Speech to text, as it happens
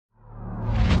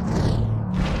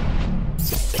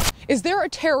Is there a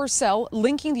terror cell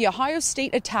linking the Ohio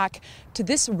State attack to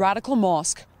this radical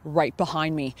mosque right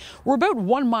behind me? We're about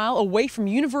 1 mile away from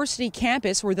University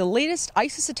campus, where the latest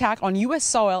ISIS attack on U.S.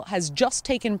 soil has just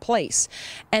taken place.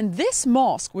 And this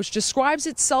mosque, which describes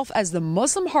itself as the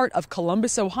Muslim heart of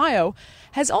Columbus, Ohio,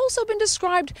 has also been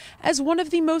described as one of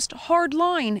the most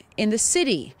hardline in the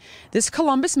city. This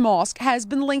Columbus mosque has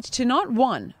been linked to not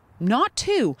one, not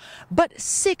two, but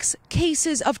 6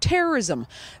 cases of terrorism,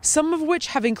 some of which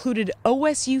have included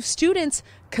OSU students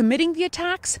committing the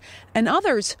attacks and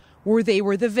others where they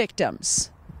were the victims.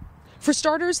 For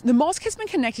starters, the mosque has been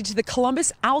connected to the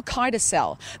Columbus Al-Qaeda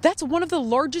cell. That's one of the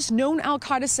largest known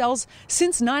Al-Qaeda cells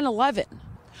since 9/11.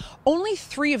 Only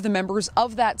 3 of the members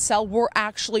of that cell were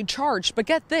actually charged, but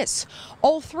get this,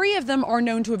 all 3 of them are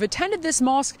known to have attended this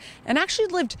mosque and actually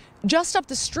lived just up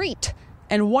the street.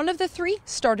 And one of the 3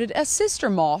 started a sister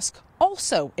mosque,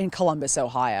 also in Columbus,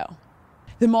 Ohio.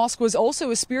 The mosque was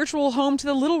also a spiritual home to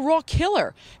the Little Rock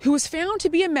Killer, who was found to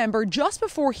be a member just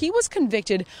before he was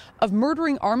convicted of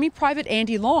murdering Army Private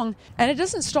Andy Long. And it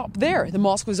doesn't stop there. The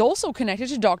mosque was also connected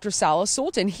to Dr. Salah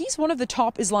Sultan. He's one of the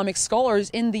top Islamic scholars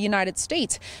in the United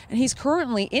States, and he's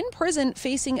currently in prison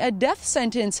facing a death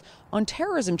sentence on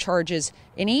terrorism charges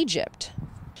in Egypt.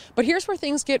 But here's where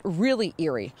things get really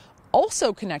eerie.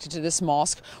 Also connected to this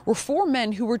mosque were 4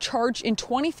 men who were charged in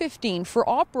 2015 for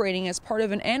operating as part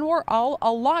of an Anwar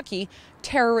al-Awlaki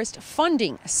terrorist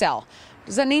funding cell.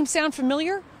 Does that name sound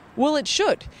familiar? Well, it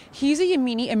should. He's a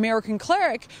Yemeni American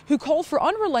cleric who called for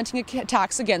unrelenting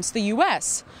attacks against the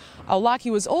U.S. Awlaki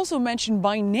was also mentioned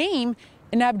by name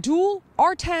in Abdul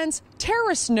Artan's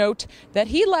terrorist note that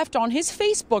he left on his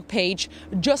Facebook page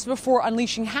just before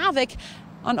unleashing havoc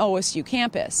on OSU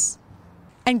campus.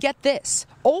 And get this,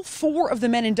 all 4 of the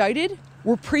men indicted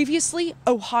were previously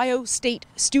Ohio State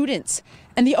students.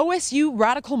 And the OSU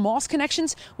radical mosque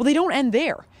connections, well, they don't end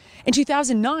there. In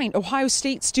 2009, Ohio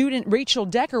State student Rachel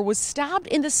Decker was stabbed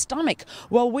in the stomach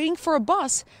while waiting for a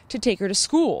bus to take her to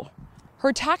school. Her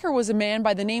attacker was a man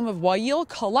by the name of Wael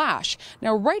Kalash.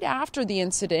 Now, right after the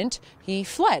incident, he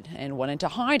fled and went into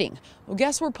hiding. Well,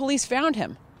 guess where police found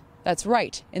him? That's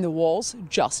right, in the walls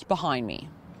just behind me.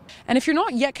 And if you're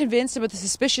not yet convinced about the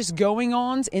suspicious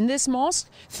goings-on in this mosque,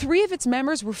 3 of its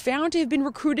members were found to have been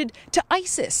recruited to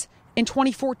ISIS in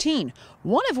 2014,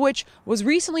 one of which was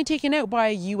recently taken out by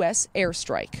a U.S.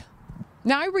 airstrike.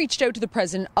 Now, I reached out to the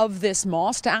president of this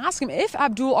mosque to ask him if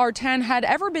Abdul Artan had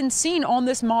ever been seen on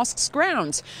this mosque's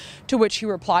grounds, to which he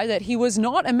replied that he was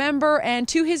not a member, and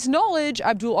to his knowledge,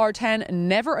 Abdul Artan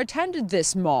never attended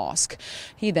this mosque.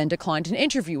 He then declined an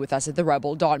interview with us at the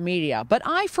Rebel.media, but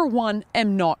I, for one,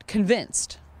 am not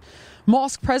convinced.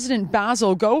 Mosque President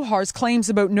Basil Gohar's claims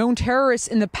about known terrorists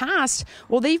in the past,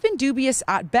 well, they've been dubious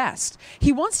at best.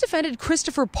 He once defended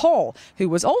Christopher Paul, who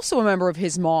was also a member of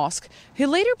his mosque, who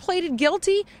later pleaded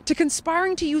guilty to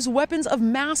conspiring to use weapons of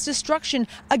mass destruction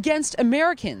against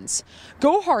Americans.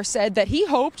 Gohar said that he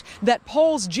hoped that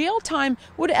Paul's jail time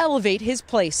would elevate his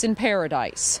place in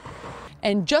paradise.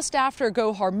 And just after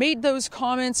Gohar made those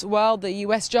comments, well, the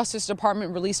U.S. Justice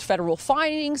Department released federal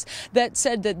findings that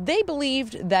said that they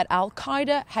believed that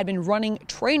Al-Qaeda had been running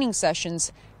training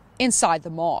sessions inside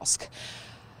the mosque.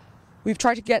 We've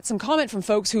tried to get some comment from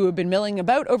folks who have been milling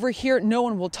about over here. No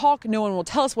one will talk. No one will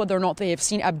tell us whether or not they have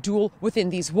seen Abdul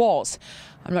within these walls.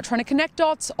 I'm not trying to connect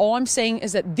dots. All I'm saying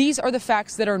is that these are the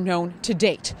facts that are known to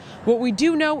date. What we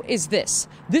do know is this.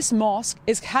 This mosque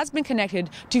has been connected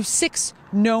to 6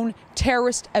 known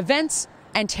terrorist events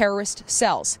and terrorist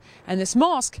cells. And this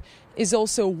mosque is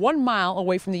also 1 mile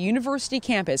away from the university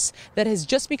campus that has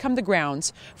just become the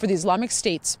grounds for the Islamic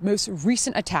State's most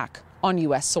recent attack on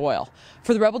U.S. soil.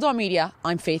 For the Rebel.media,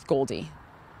 I'm Faith Goldie.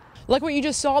 Like what you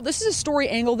just saw, this is a story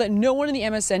angle that no one in the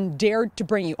MSN dared to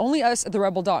bring you. Only us at the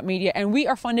Rebel.media, and we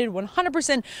are funded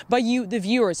 100% by you, the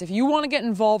viewers. If you want to get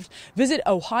involved, visit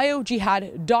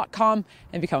ohiojihad.com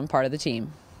and become part of the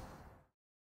team.